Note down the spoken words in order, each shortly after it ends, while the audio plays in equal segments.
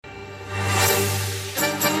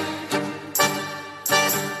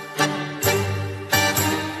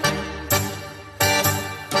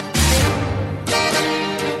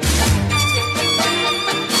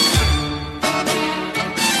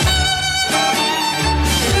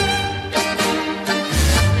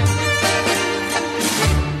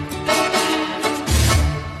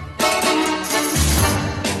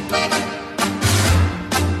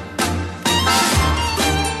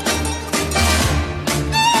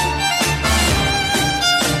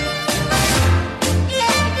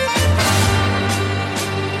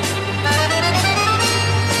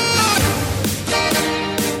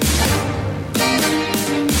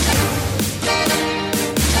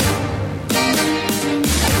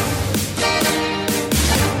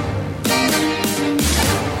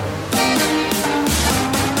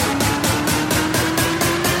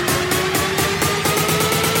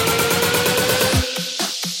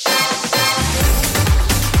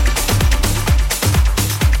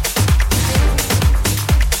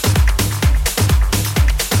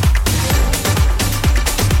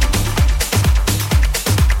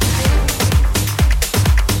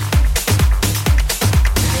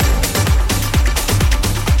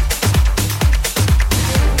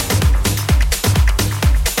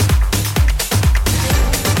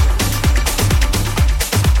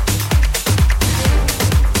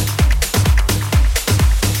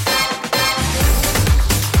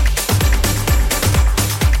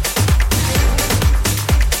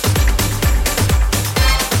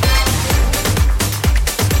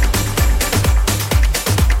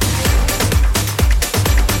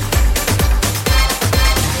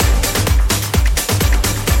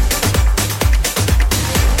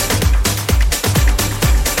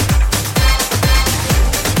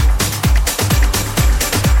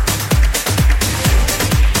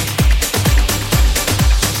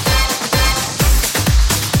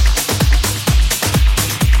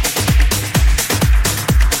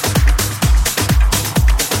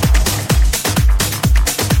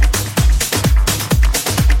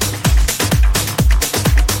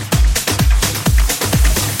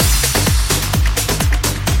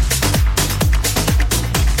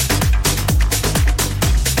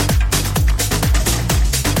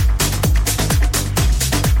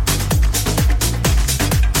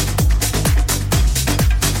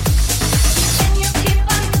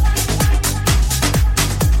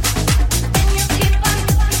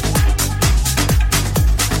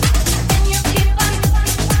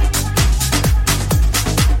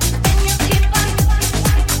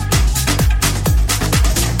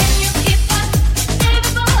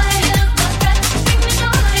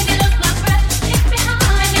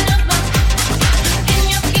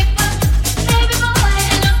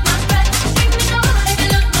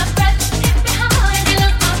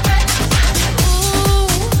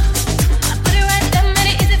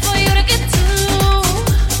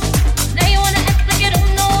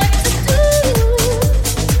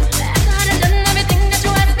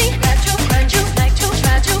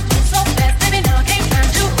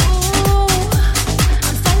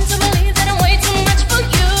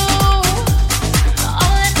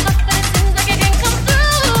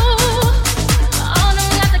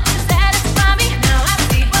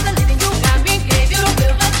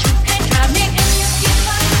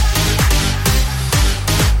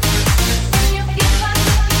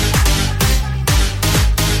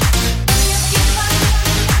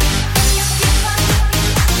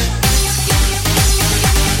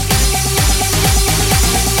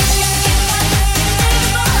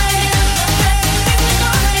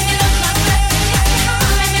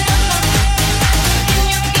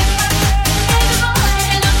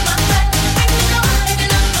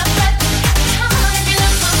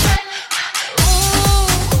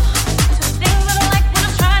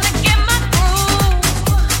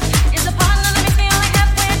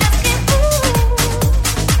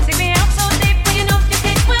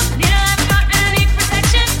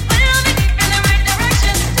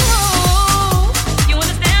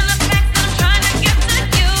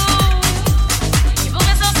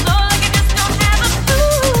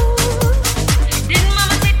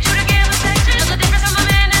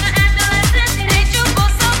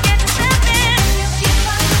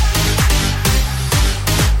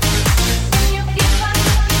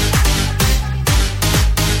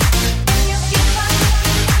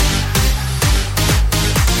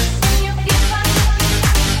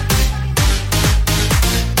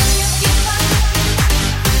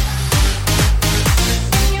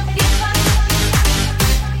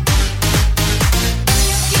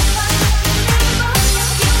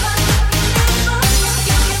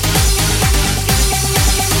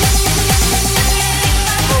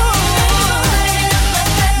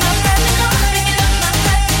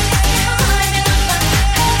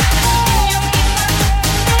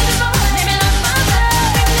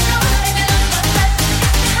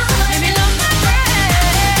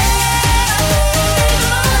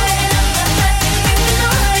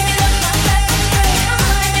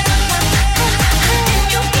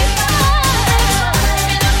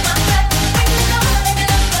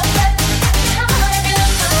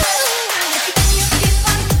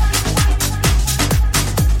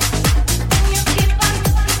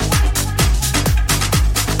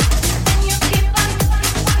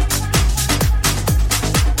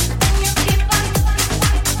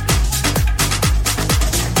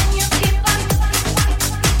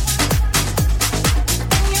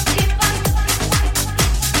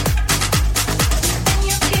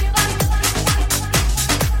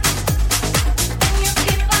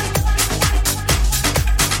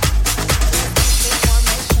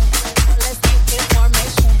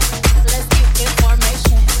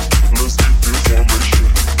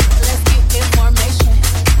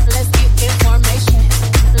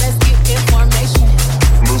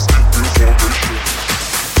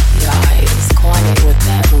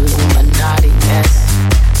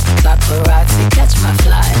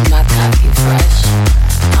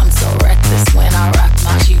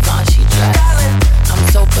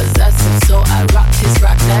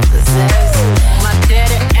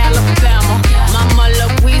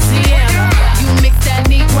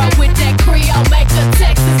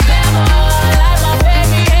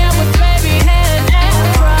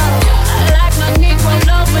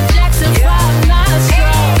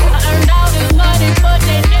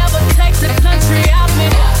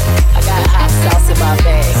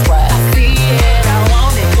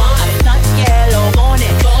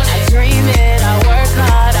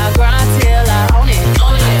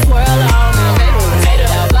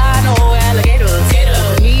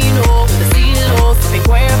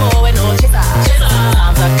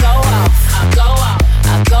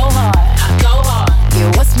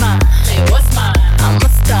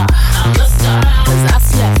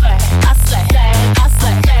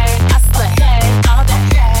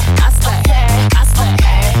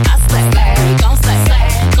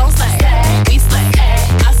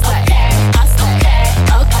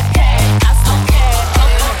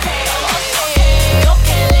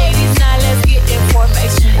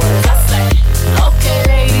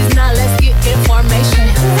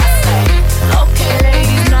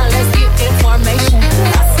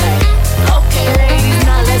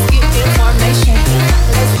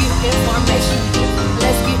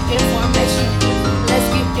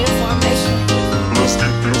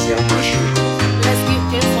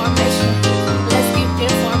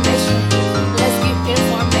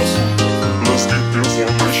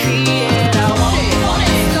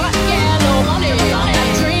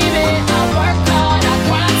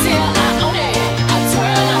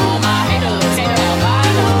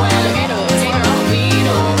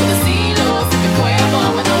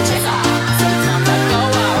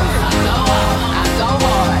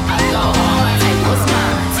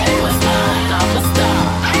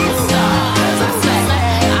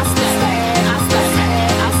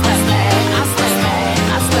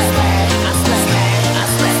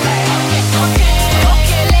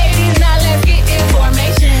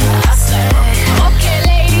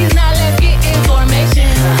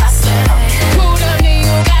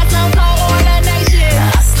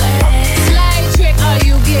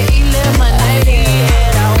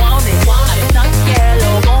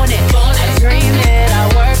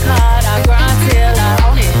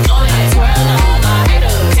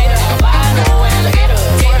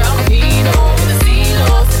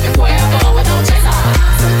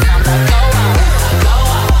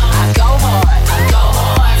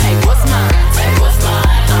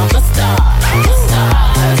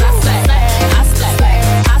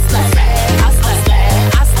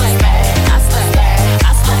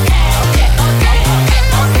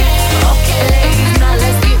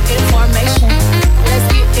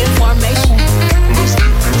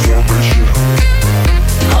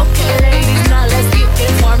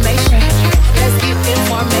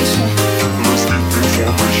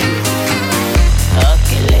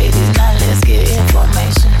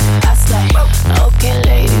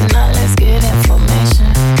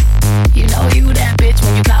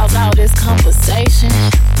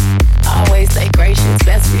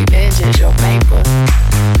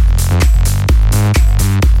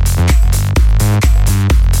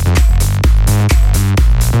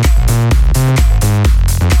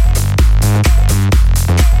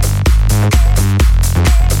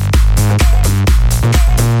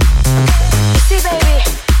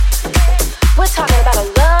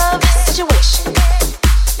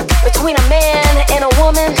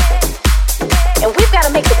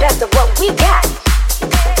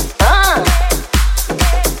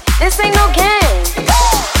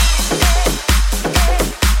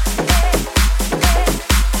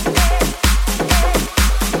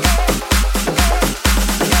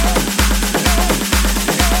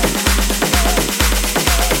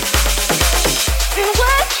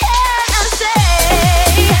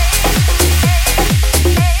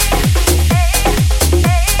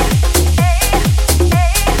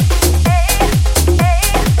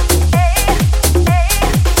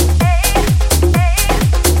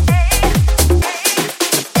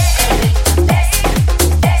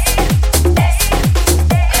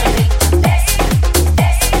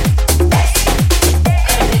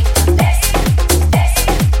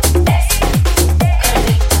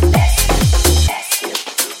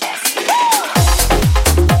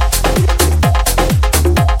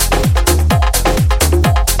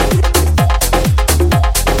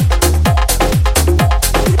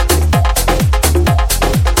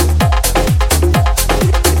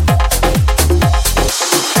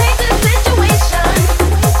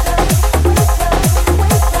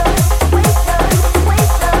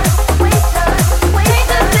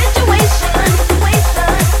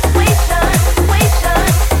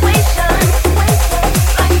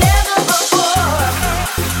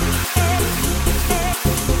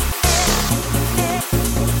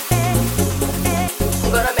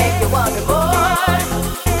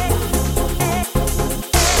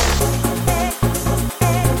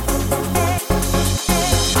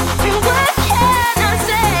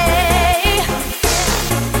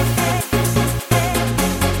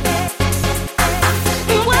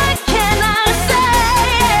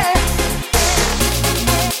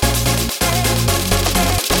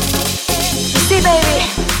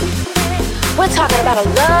We're talking about a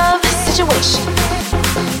love situation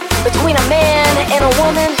between a man and a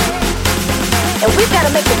woman, and we've got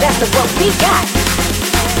to make the best of what we got.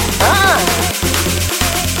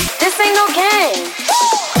 This ain't no game.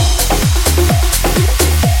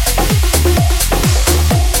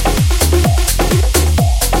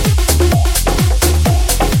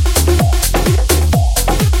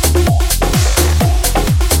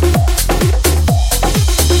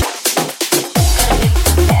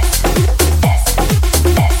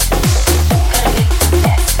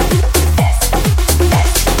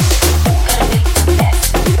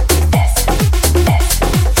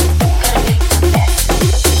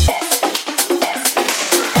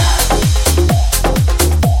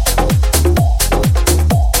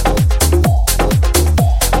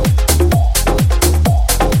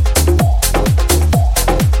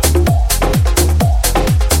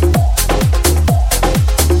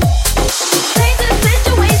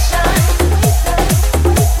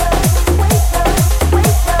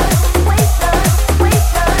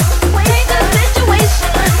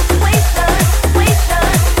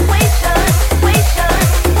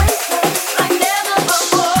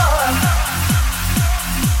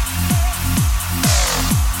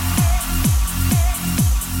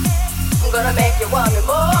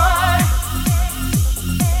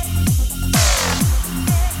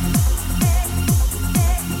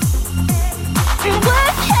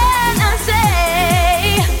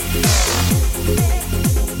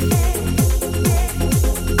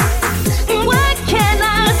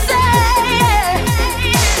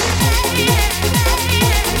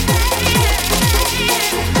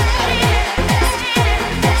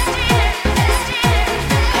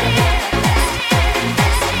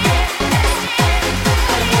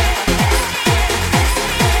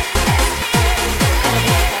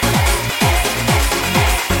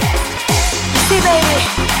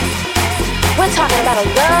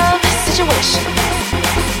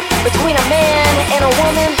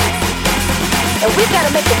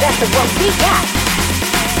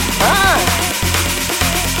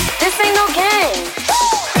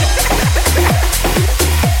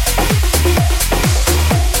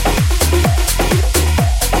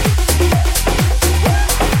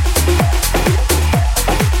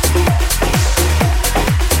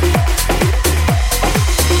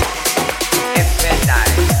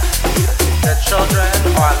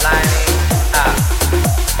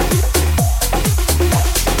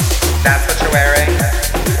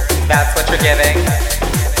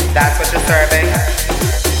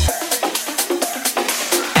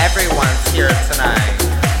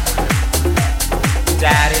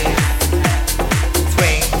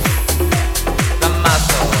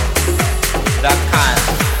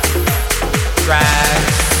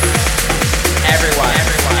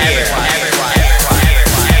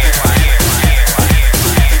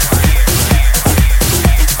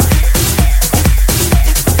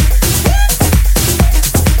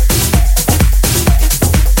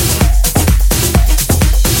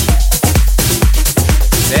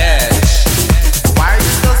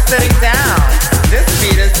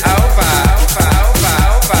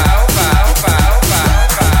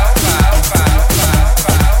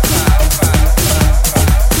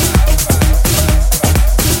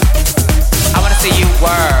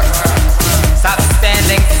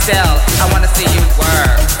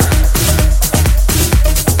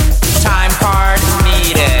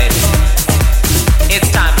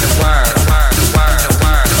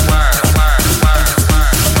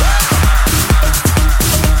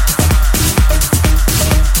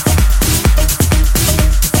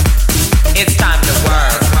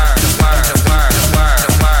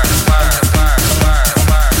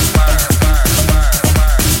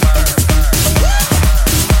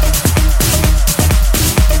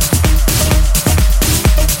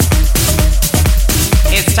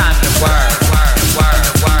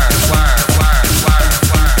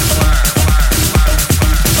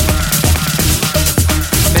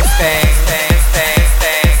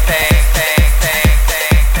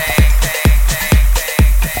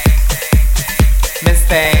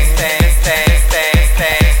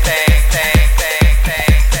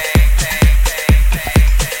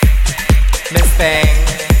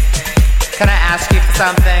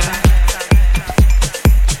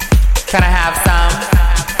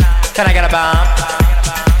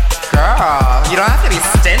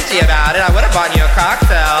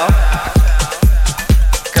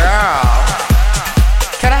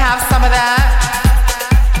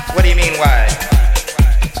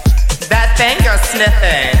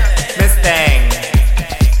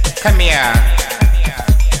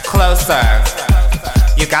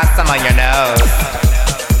 You got some on your nose.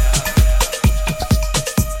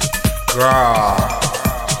 Girl,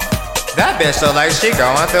 that bitch look like she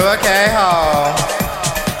going through a K-hole.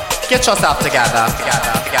 Get yourself together.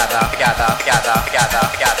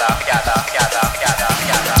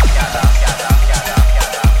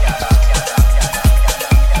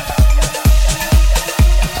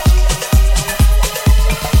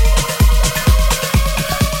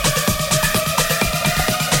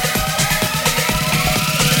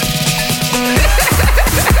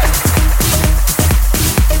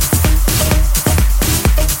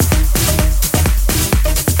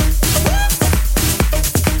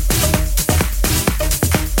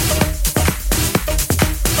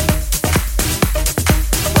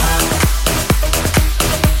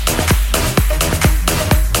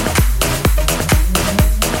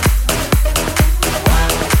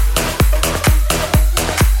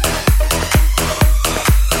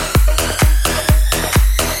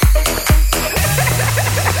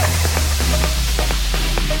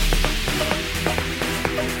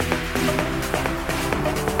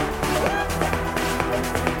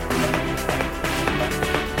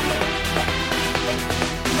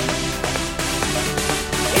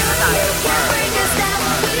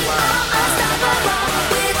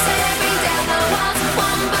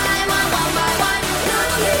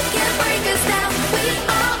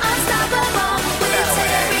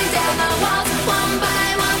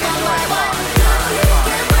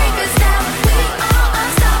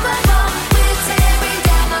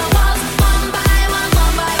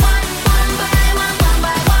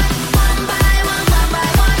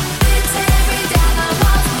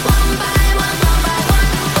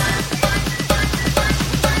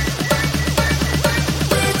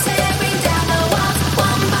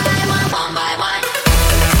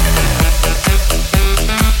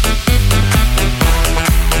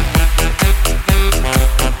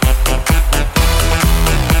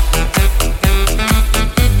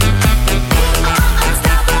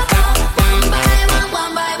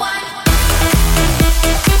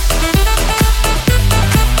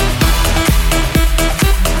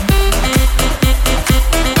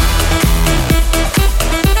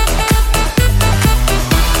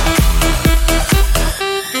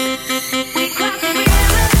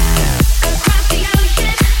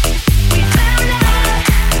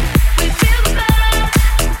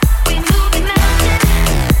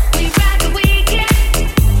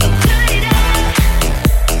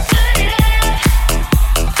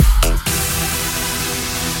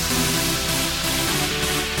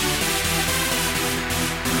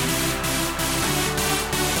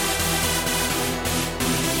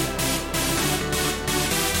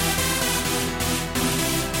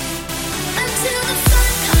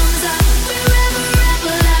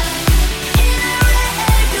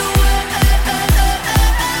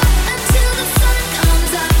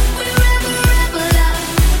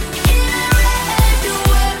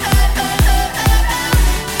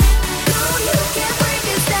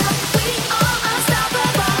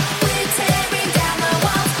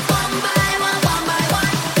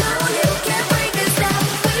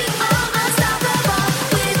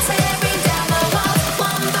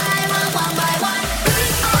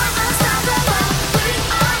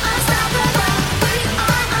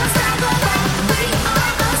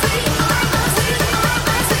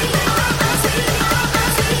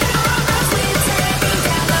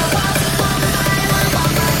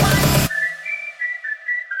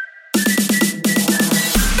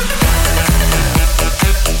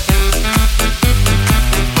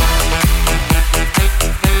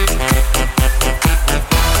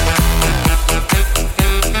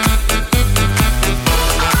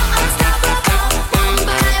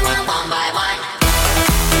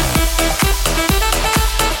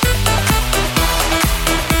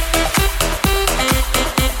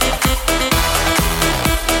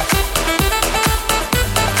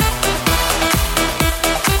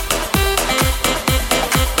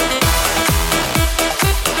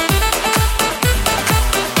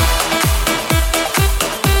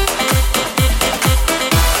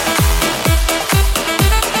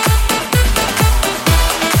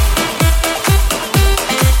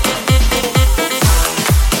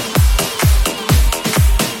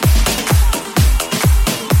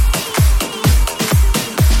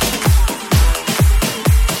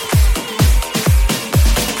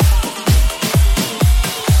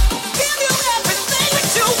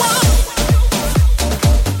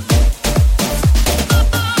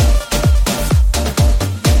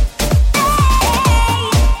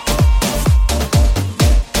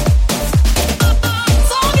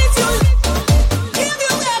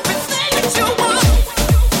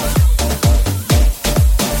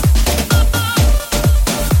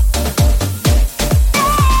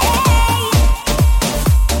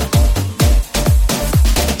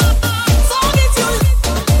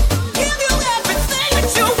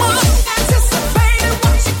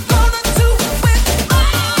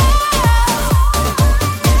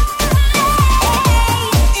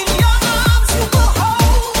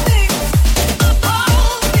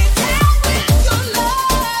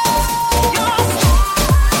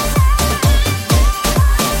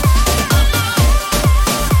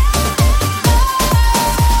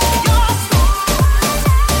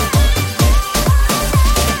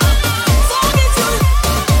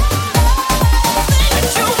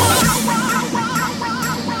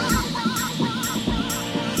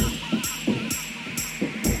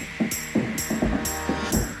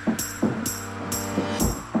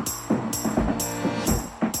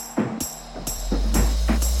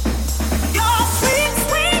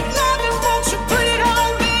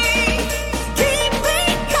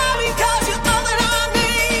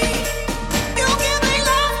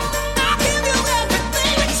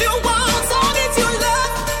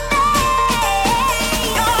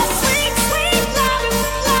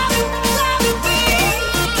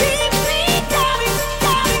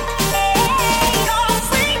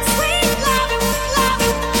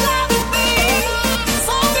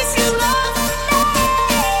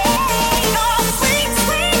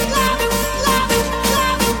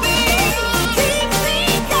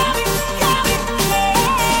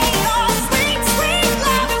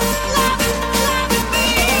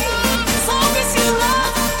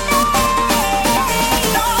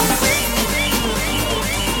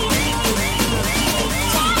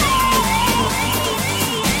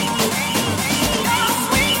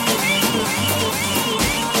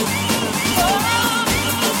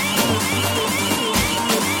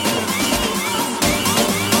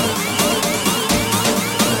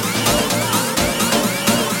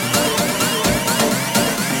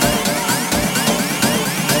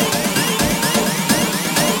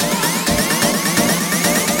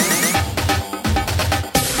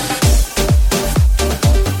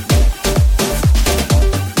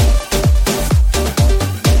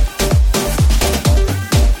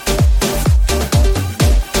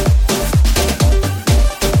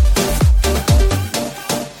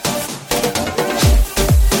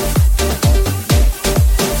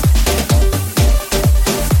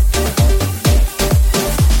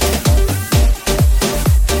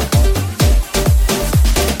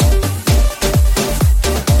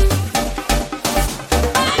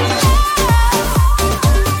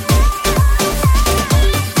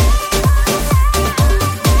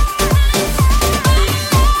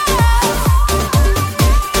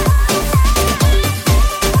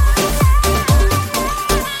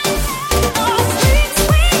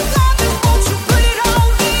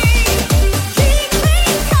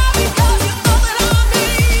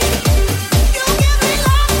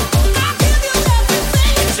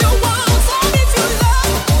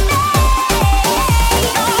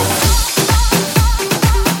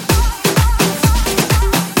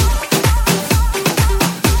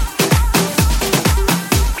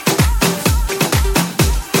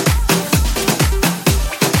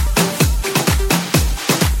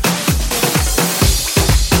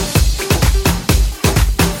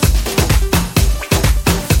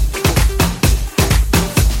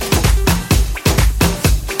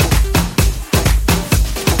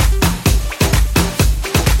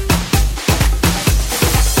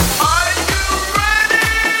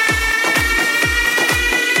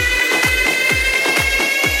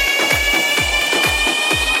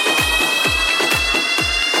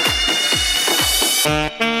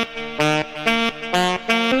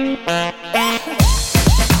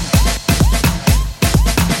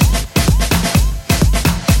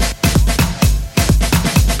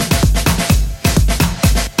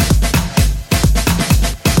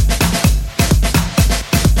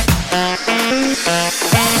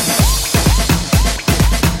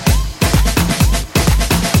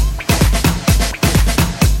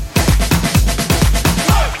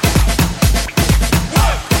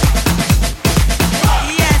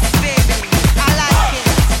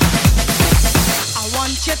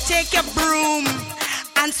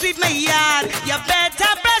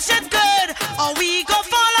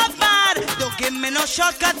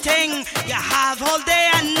 shortcut thing. You have all day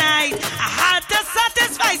and night. I had to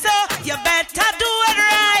satisfy, so you better do it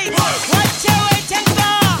right. What you waiting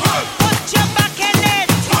for? Put your back in it.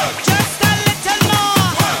 Just a little more.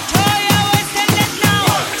 Throw your waist in it now.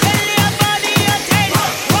 Tell your body you're dead.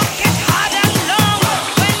 Walk it hard and long.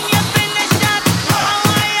 When you finish that, I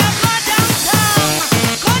want you go downtown.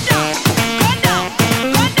 Go down, go down,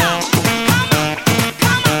 go down. Come on,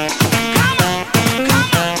 come on, come on,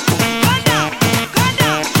 come on. Go down, go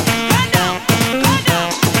down, go down, go down.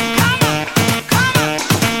 Come on, come on,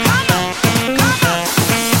 come on, come on.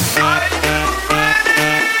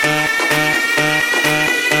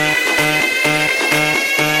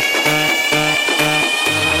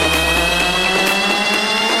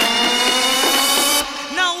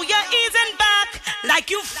 Now you're easing back like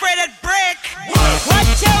you fretted brick. What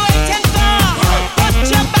you waiting for? Put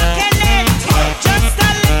your back in it. Just a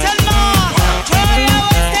little more. Throw your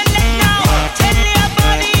waist in it now. Tell your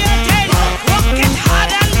body you're dead. Walk it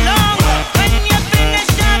hard and long. When you finish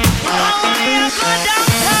that, I want you go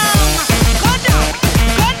downtown. Go down,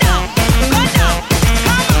 go down, go down.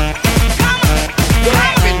 Come on, come on, come on, come on.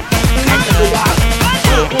 Go down, go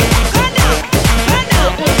down, go down,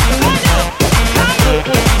 go down. Come on,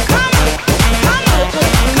 come on, come on, come on.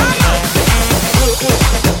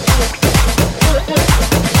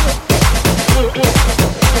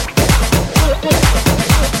 Y'all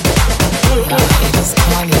haters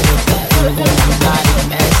corny with that Illuminati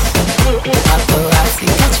mess. Paparazzi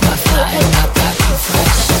catch my fly and my cocky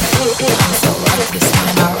fresh. I'm so reckless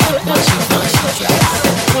when I rock my Givenchy dress. I'm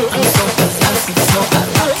so possessive, so I rock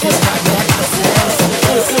his rock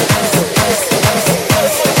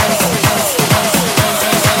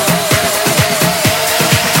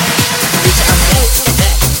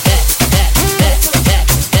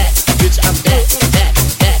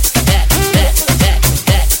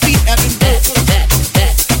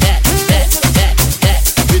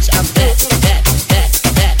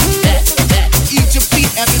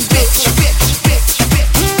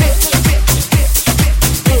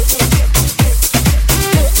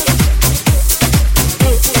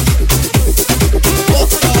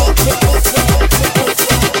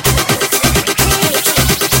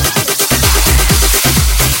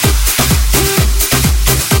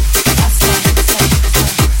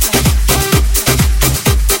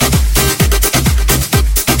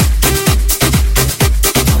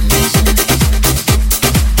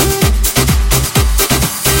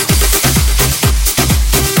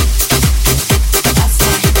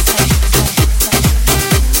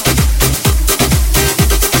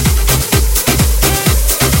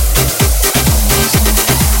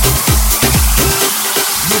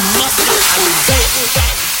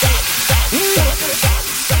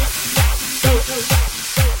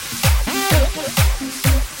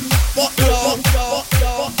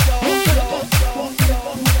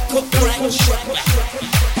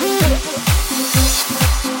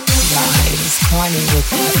Y'all haters corny with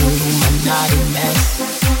that Illuminati mess.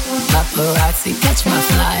 Paparazzi catch my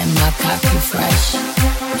fly and my cocky fresh.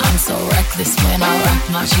 I'm so reckless when I rock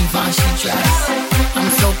my Givenchy dress. I'm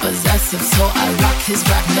so possessive, so I rock his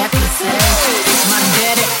rock necklaces. It's my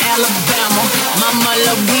daddy Alabama, mama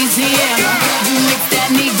Louisiana. You mix that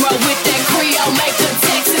Negro with that Creole, make a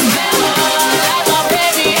Texas Bama. I like my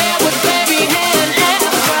baby hair with baby hair and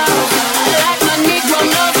afro. I like my Negro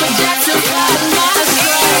nose with Jackson 5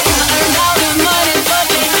 nostrils. I earned all this money, but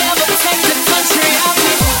they never take the country off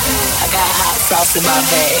me. I got hot sauce in my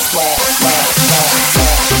bag, swag, swag, swag,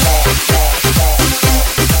 swag, swag, swag, swag.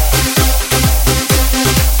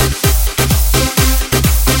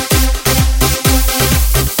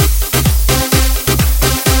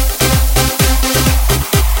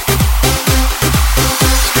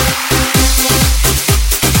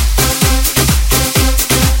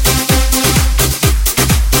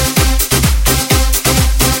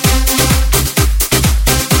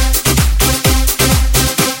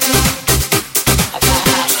 I got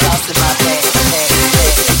hot sauce in my bag, bag, bag.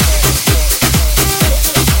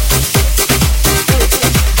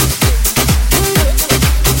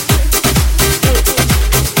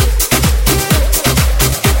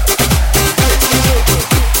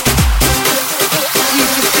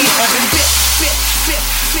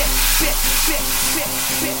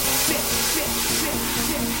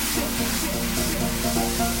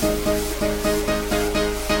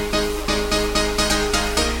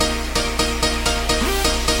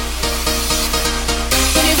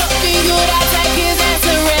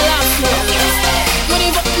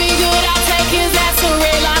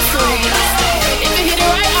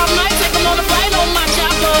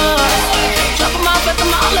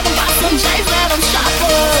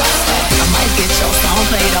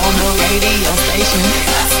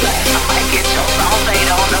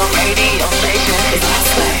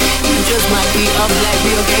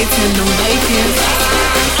 Gates in the making.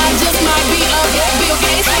 I just might be a Bill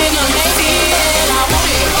Gates in the making. I want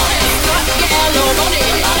it, not yellow, want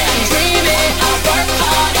it. I dream it, I work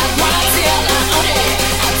hard, I grind till I own it.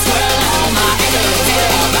 I twirl on my haters,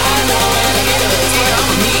 I know where to get us.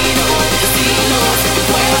 Camino, casinos,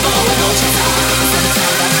 Cuervo, Noche.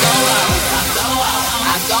 Sometimes I go out,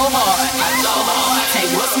 I go hard, take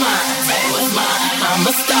what's mine, I'm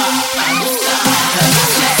a star, I'm a star.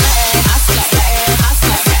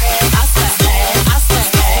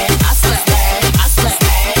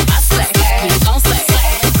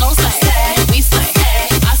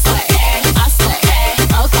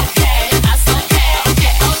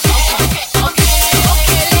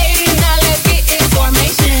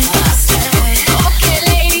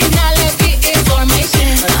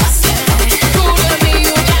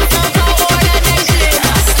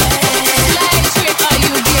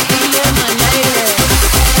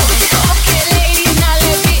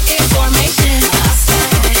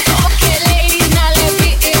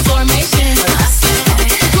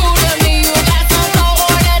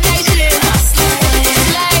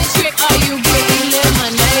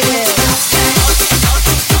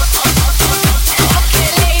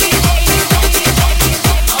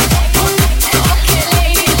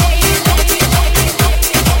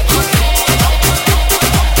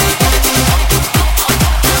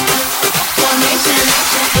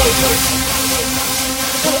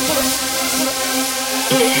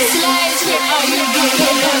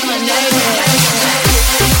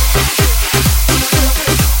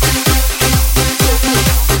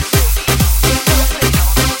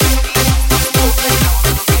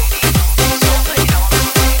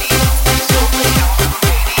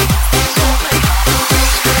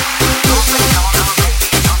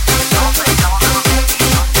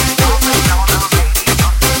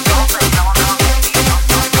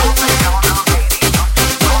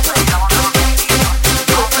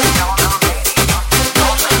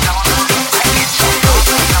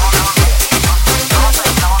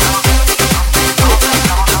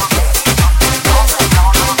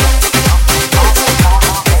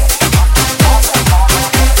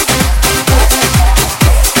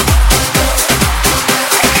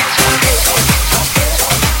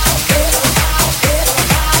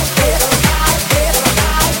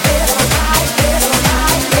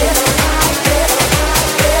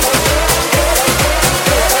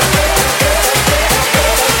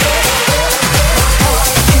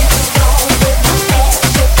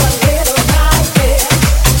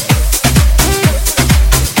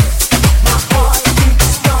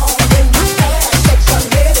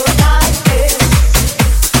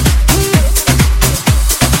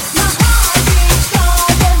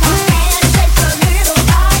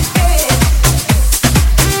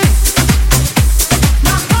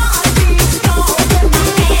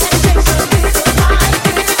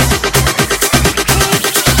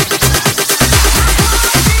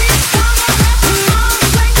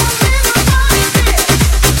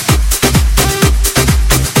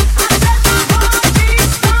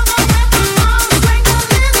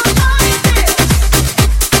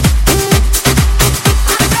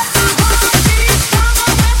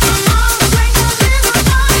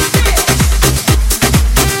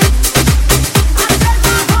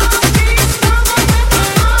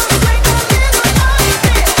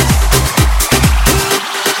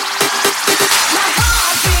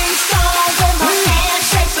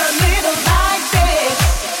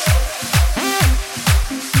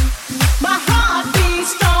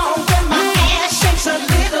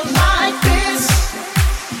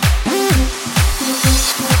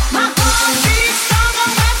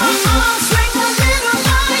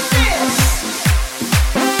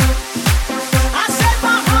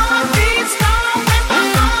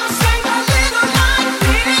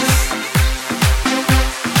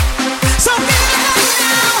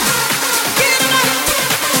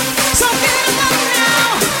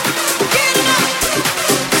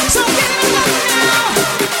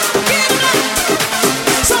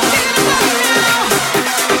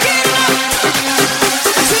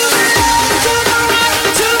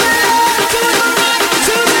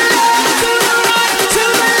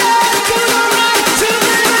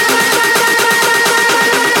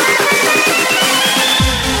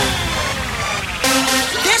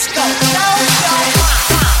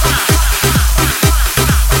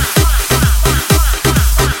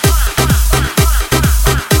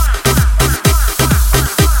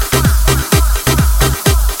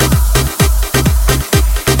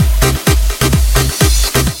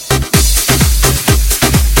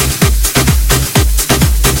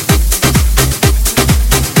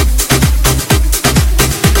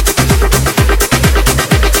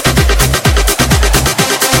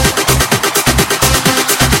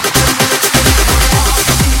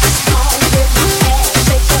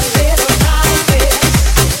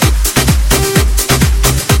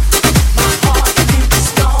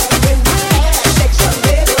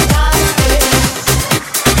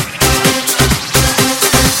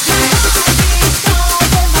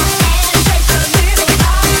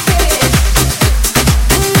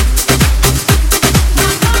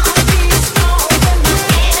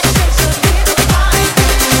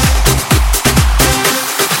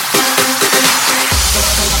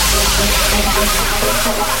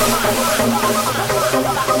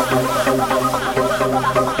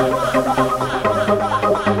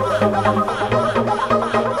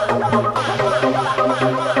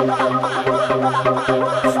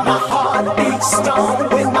 My heart beats strong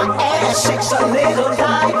when my ass shakes a little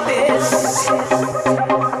like this.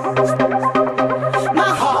 My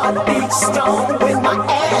heart beats strong when my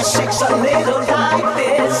ass shakes a little like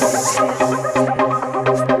this.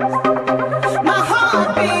 My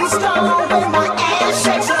heart beats strong when my ass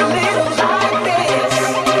shakes a little like this.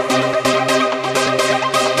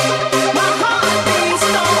 My heart beats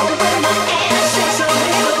strong when my ass shakes a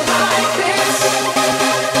little like this.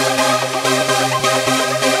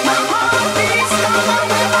 My heart beats strong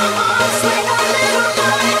when my arms swing a little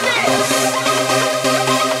like this.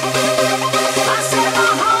 I said my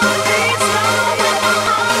heart beats strong when my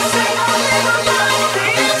arms swing a little like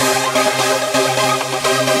this. To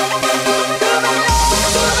the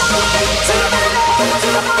left, to the right,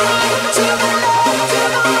 to the left, to the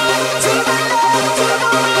right,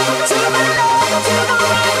 to the left, to the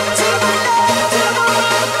right, to the left,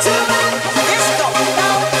 to the right, to the left, to the right, to the left, to the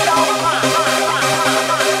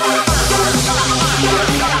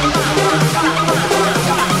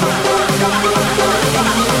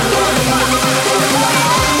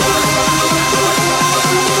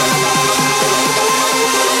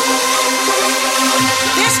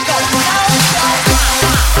let's go.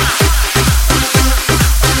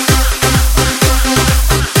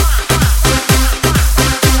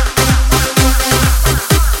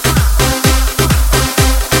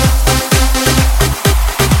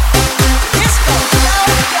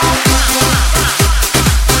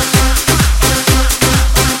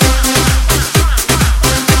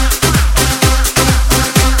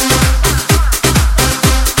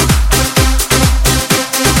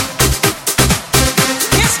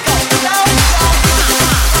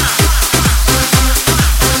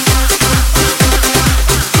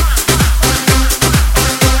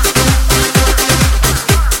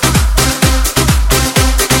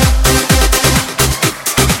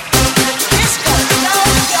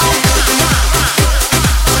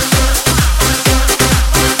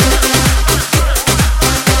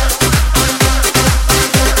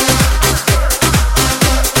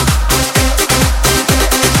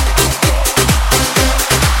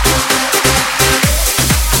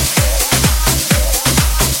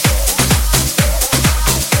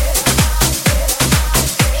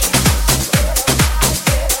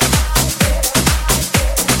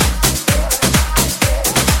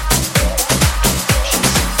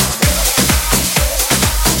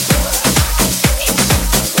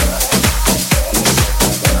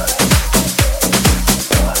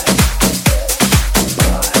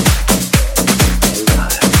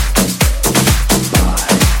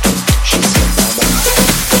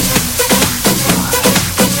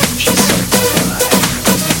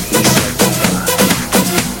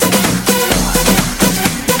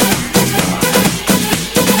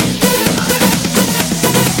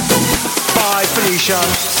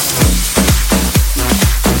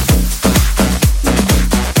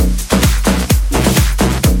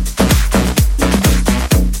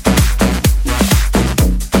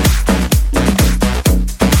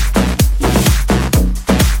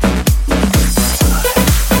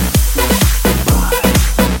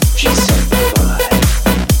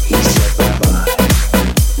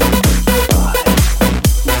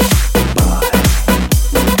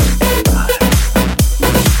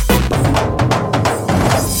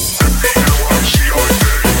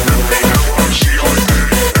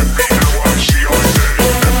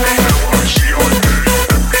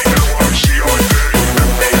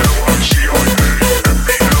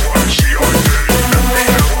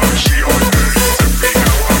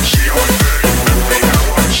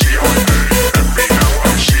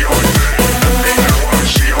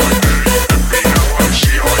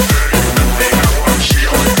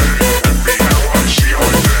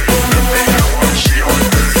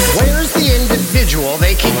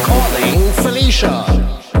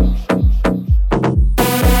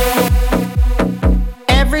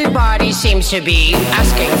 To be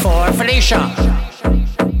asking for Felicia.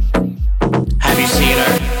 Have you seen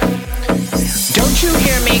her? Don't you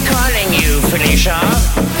hear me calling you Felicia?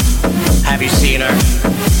 Have you seen her?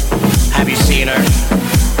 Have you seen her?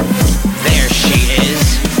 There she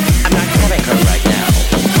is. I'm not having her right now.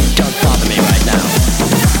 Don't bother me right now.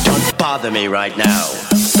 Don't bother me right now.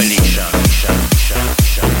 Felicia.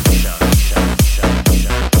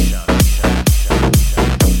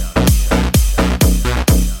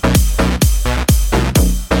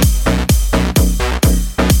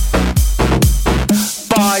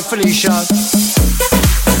 Felicia.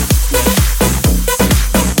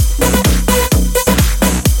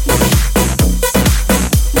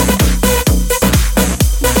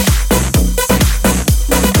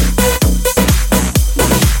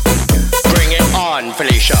 Bring it.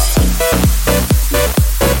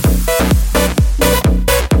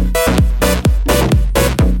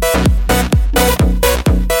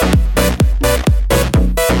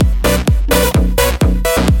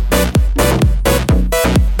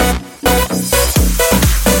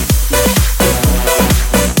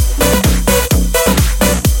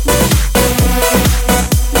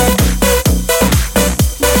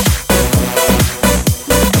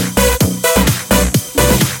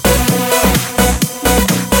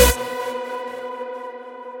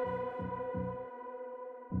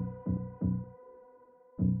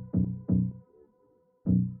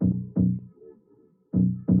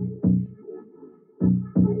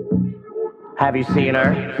 Have you seen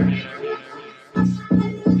her?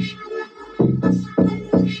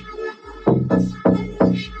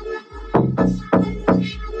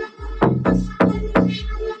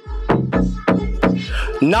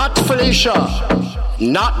 Not Felicia,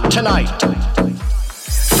 not tonight.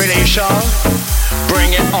 Felicia,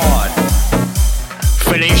 bring it on.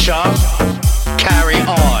 Felicia, carry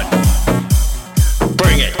on.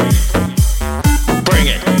 Bring it. Bring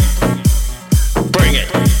it. Bring it.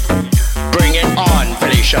 Bring it on,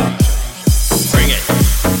 Felicia. Bring it.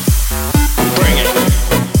 Bring it.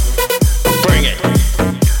 Bring it.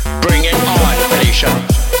 Bring it on, Felicia.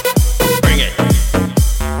 Bring it.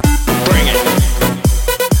 Bring it.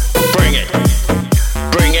 Bring it.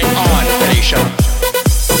 Bring it on, Felicia.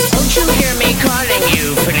 Don't you hear me calling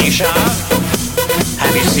you, Felicia?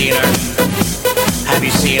 Have you seen her? Have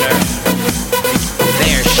you seen her?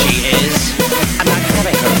 There she is. I'm not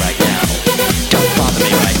having her right now. Don't bother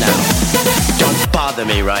me right now. Don't bother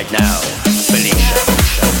me right now, Felicia.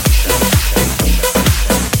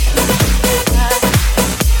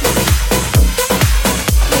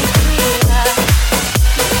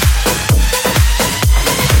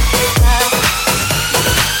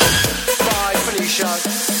 Bye, Felicia.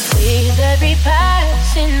 With every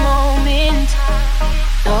passing moment,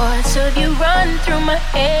 thoughts of you run through my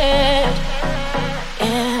head.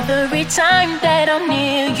 Every time that I'm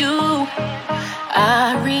near you,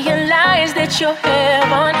 I realize that you're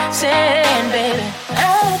heaven sent, baby.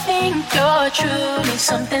 I think you're truly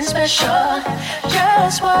something special,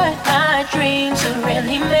 just what my dreams are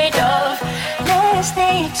really made of. Let's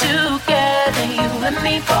stay together, you and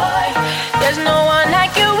me, boy. There's no one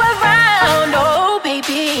like you around, oh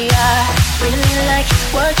baby. I really like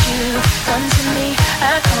what you've done to me.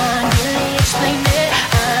 I can't really explain it.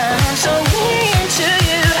 I'm so into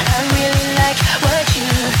you. I really like what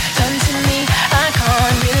you've done to me. I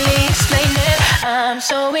can't really explain it. I'm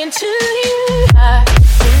so into you. I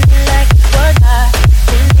really like what I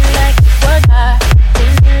really like what I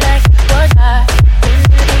really like what I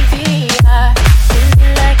really, baby. I really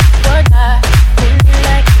like what I really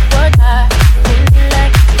like what I really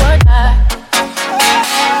like what I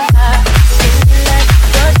really like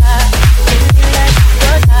what I really like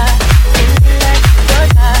what I really like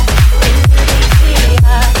what I really, baby.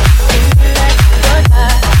 I really like what I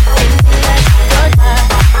really like what I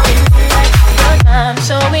really like what I'm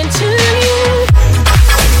so into you.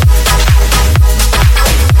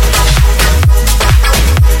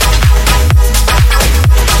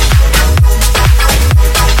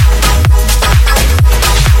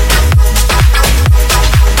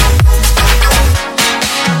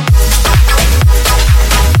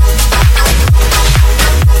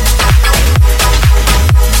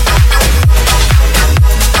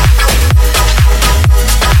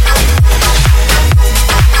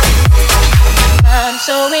 I'm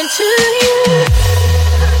so into you.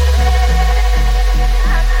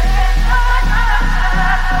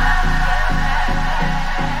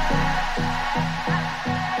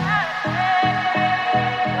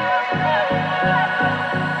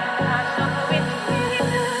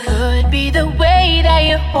 Could be the way that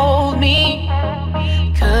you hold me,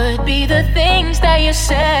 could be the things that you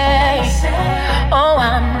say. Oh,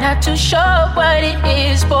 I'm not too sure what it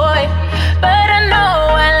is, boy, but I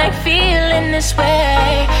know I like feeling this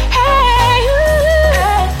way. Hey, ooh,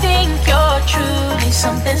 I think you're truly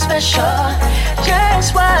something special,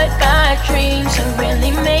 just what my dreams are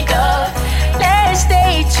really made of. Let's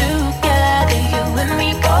stay together, you and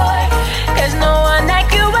me, boy. There's no one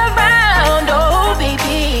like you around, oh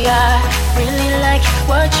baby. I really like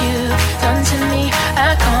what you've done to me.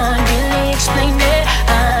 I can't really explain it.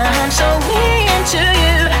 I'm so into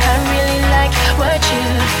you. I really like what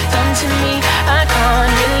you've done to me. I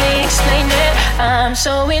can't really explain it. I'm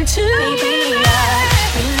so into you. Baby, I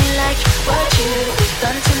really like what you've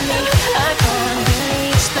done to me. I can't really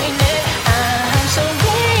explain it. I'm so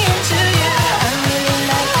into you. I really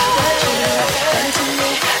like what you've done to me.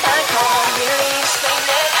 I can't really explain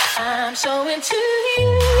it. I'm so into you.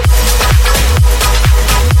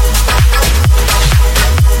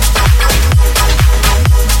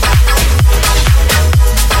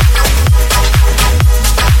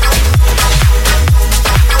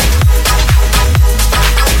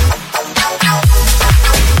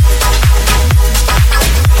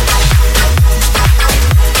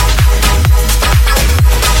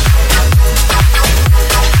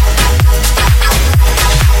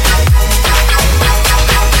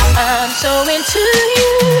 I'm so into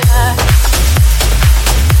you.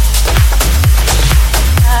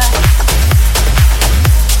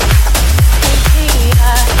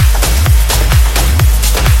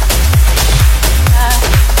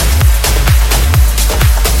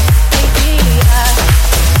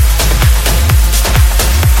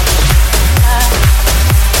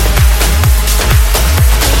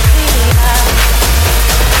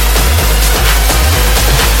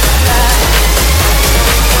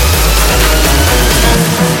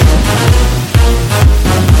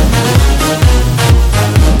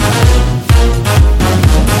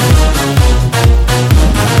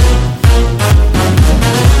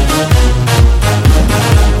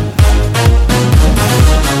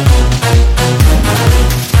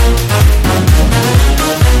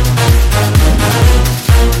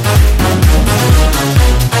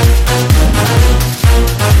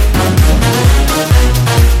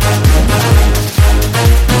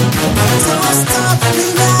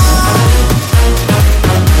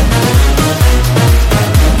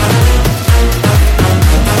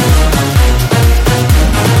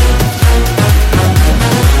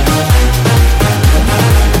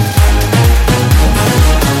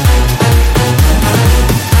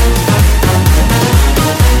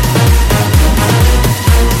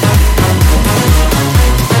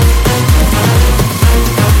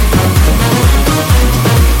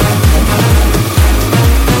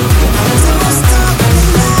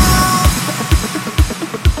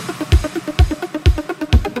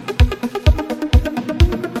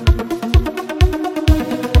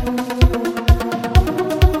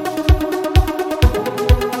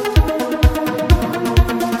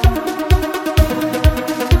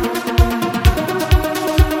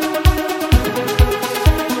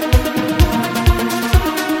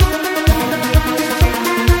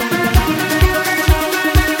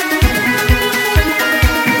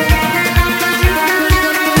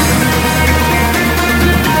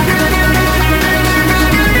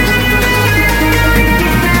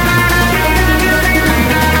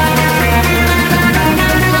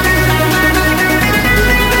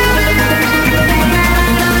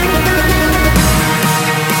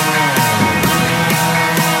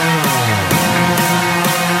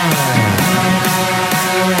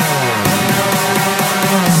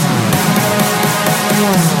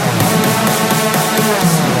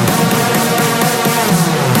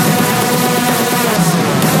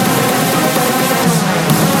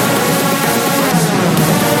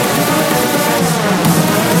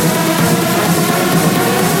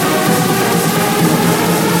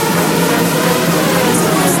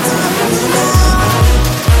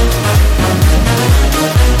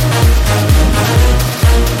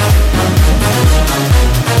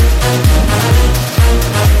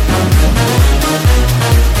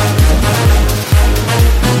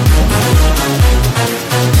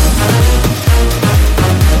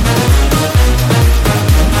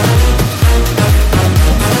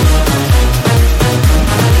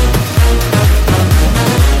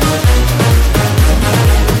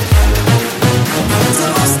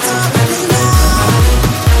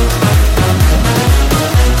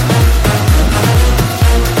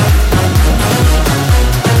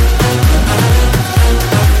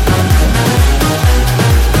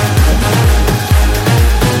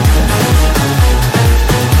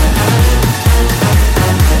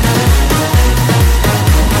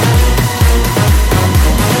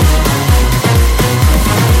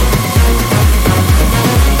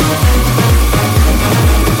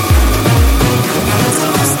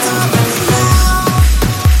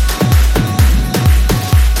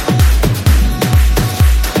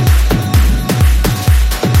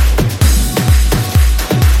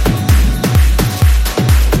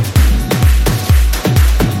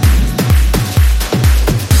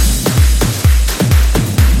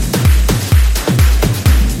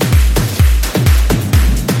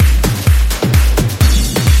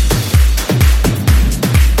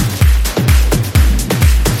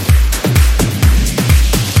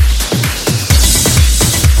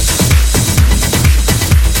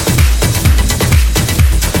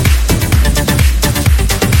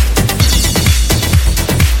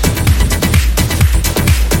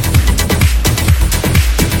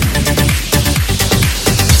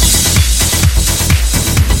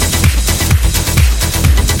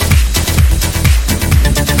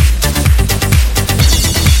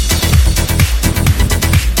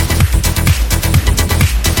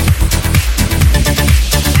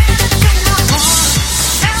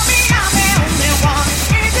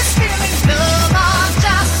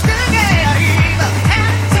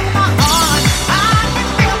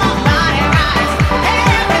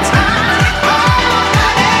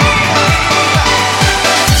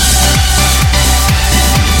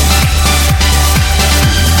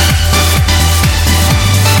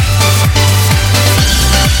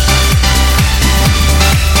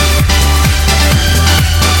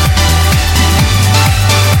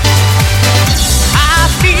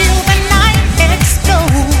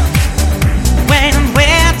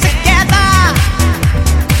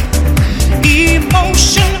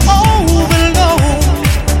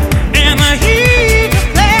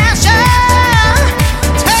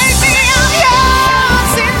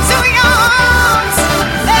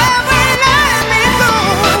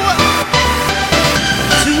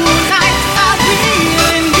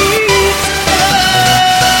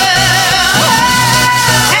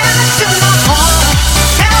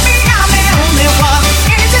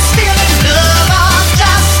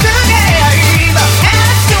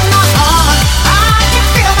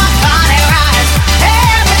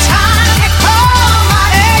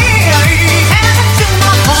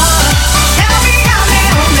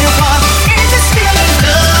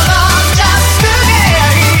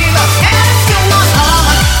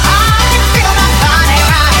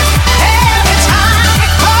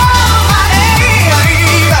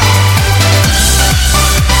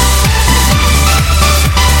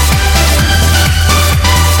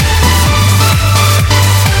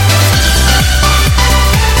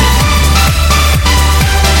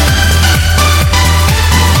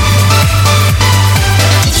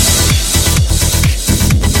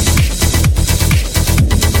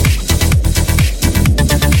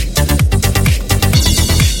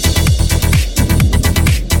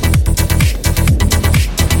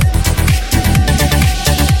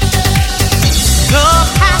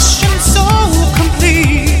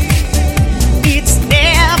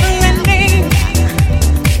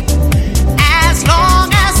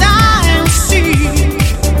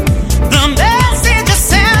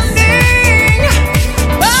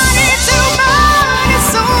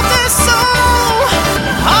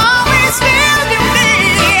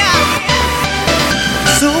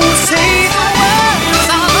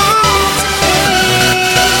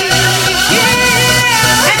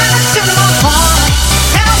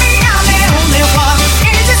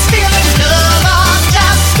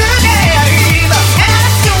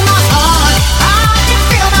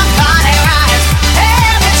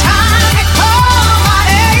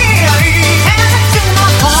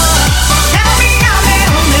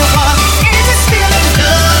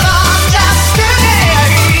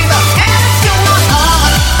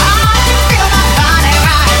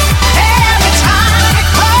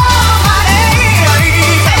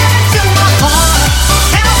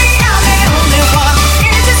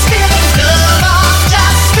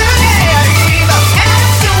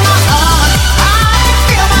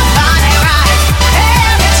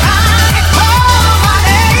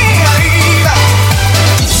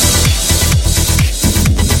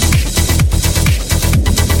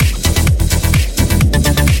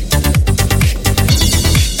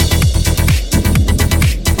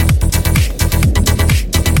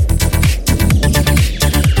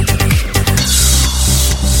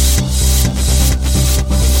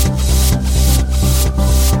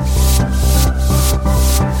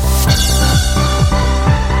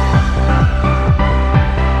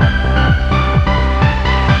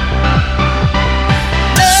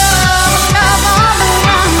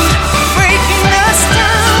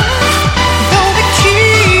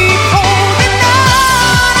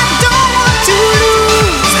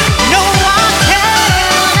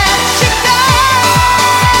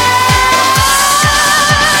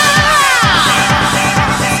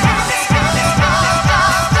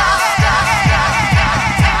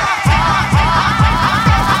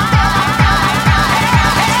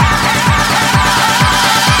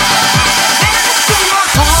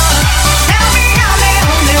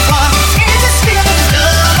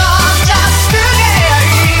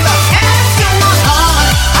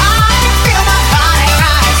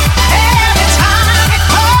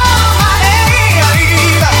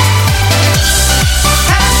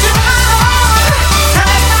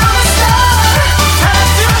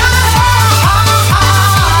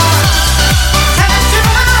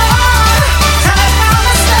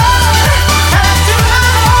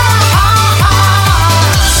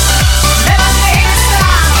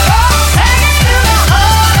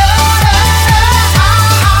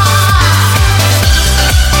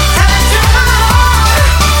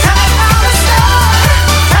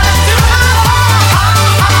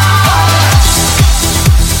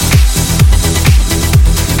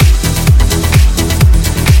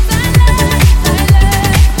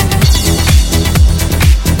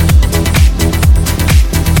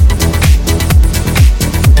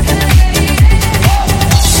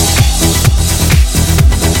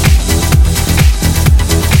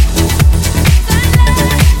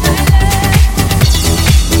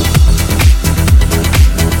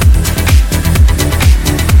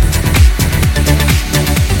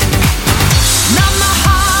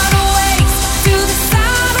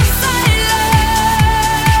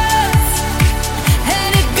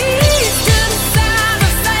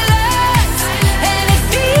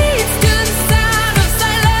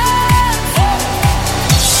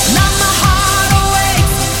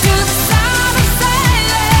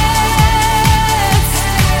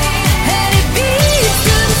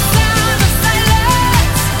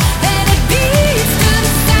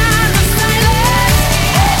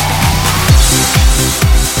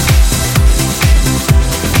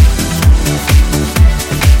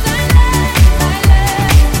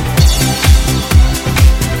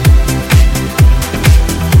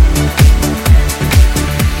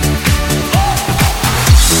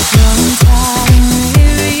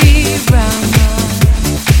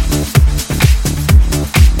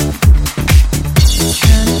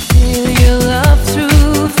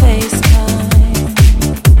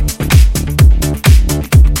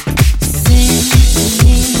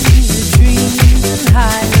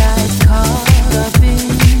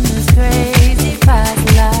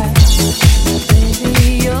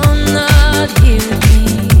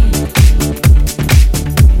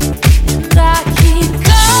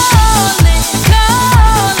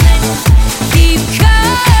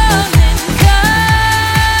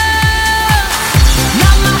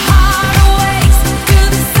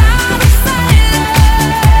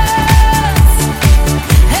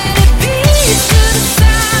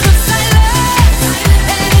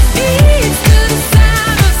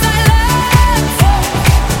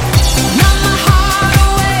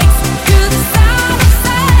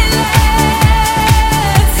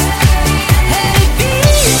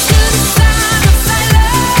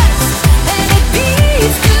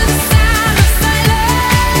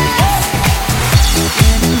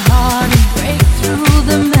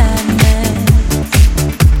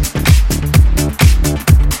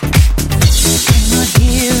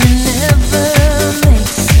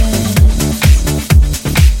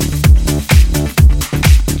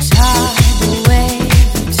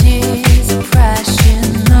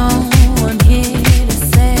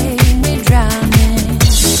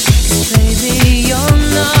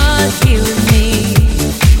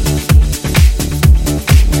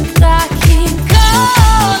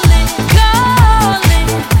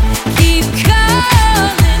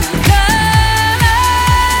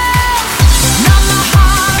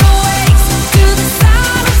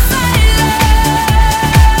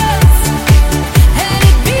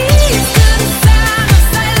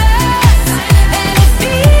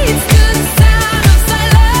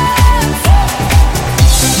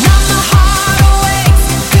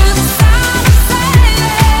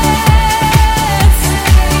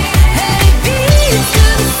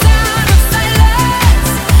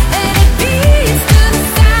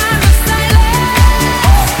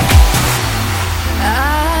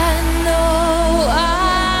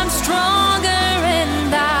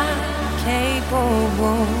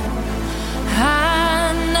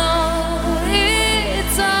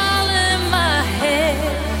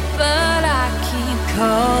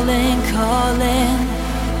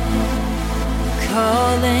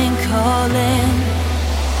 calling.